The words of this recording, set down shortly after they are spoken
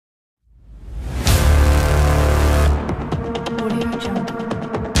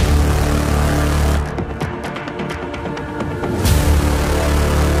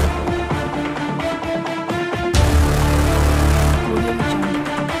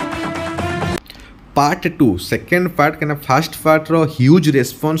Part 2 second part क्या fast part रो huge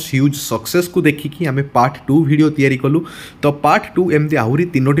response huge success को देखिकी आम पार्ट 2 वीडियो तैयारी कलु। तो पार्ट 2 एमती आहरी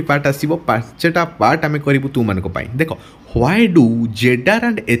 3टी पार्ट आसो 5टा पार्ट आम करूँ तुम मानक देख why do जेडार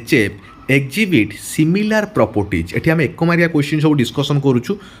and HF exhibit similar properties एठी आम एक मारिया क्वेश्चन सब डिस्कसन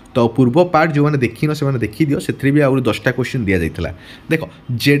करूँ। तो पूर्व पार्ट जो मैंने देखिन से देखी दियो से भी आउरी 10टा क्वेश्चन दिया जाइथिला। देख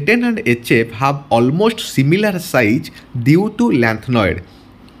Jadon and HF have almost similar size due to लैंथनॉइड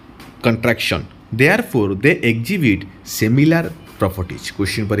contraction therefore they exhibit similar properties।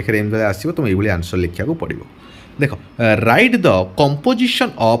 Question परीक्षा एम आसो तुम ये आंसर लिखा पड़ो। देख right the composition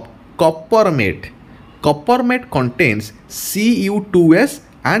of कॉपरमेट। कॉपरमेट contains Cu2s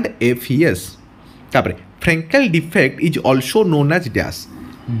and Fe(s). तापर फ्रेंकेल defect is also known as dash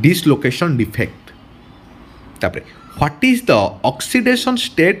dislocation defect. तापर what is the oxidation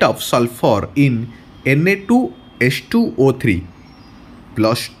state of sulphur in Na2H2O3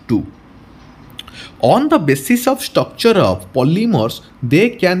 +2। On the basis of structure of polymers, they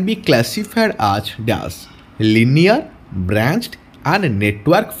can be classified as dash linear, branched, and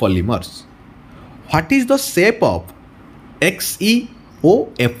network polymers. What is the shape of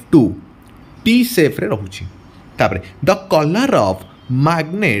XeOF2? T shape रे रहुछि। तापरे the color of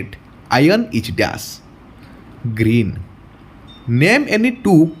magnet ion is dash green। Name any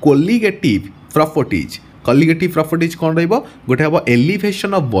two colligative properties। colligative properties कौन रहिबो? गोटे हबो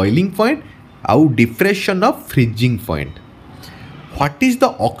elevation of boiling point आउ depression of freezing point. What is the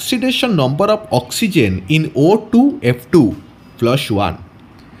oxidation number of oxygen in O2F2 +1।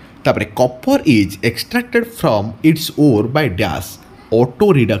 तापर copper is extracted from its ore by dash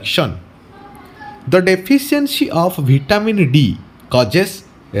auto reduction. The deficiency of vitamin D causes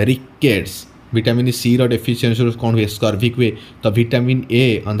rickets. Vitamin C row deficiency कौन हुए? स्कर्विक हुए। तो vitamin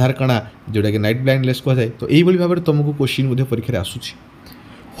A अंधार कणा जोटा कि night blindness कहुए। तो यही भाव में तुमको क्वेश्चन परीक्षा आसूची।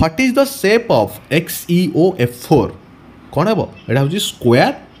 What is the shape of XeOF4? कौन हे? यहाँ हूँ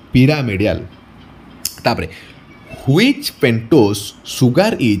स्क्वायर पिरामिडियल। तापरे which pentose sugar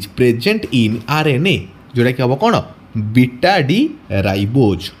is present in RNA? जोटा कि हम कौन? Beta D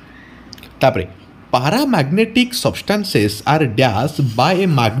ribose. तापरे paramagnetic substances are dashed by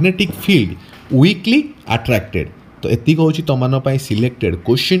a magnetic field weakly attracted। तो एतिक हूँ तुम सिलेक्टेड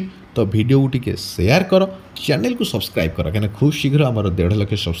क्वेश्चन। तो वीडियो टी शेयर कर, चैनल को सब्सक्राइब कर, कहीं खूब शीघ्र आम 1.5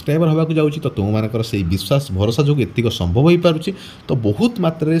 लाख सब्सक्राइबर होगा जाऊँगी। तो तुम मानकर से विश्वास भरोसा जो एतिक संभव हो पारुछि। तो बहुत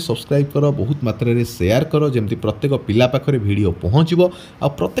मात्रा सब्सक्राइब कर, बहुत मात्रा शेयर कर, जमी प्रत्येक पिला पाखरे वीडियो पहुँचो आ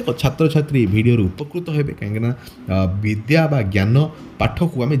प्रत्येक छात्र छात्री वीडियो उपकृत हेबे। कहीं विद्या बा ज्ञान पाठ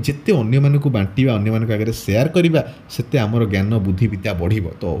को आम जिते अन्य बांटा अन्य आगे शेयर करवा से आमर ज्ञान बुद्धि विद्या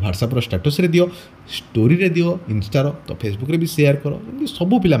बढ़िब। तो व्हाट्सएप स्टेटस रे दियो, स्टोरी रे दियो, इंस्टार तो फेसबुक रे भी शेयर कर,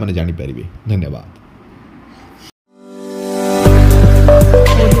 सबू पिला माने जानी पारिबे। धन्यवाद।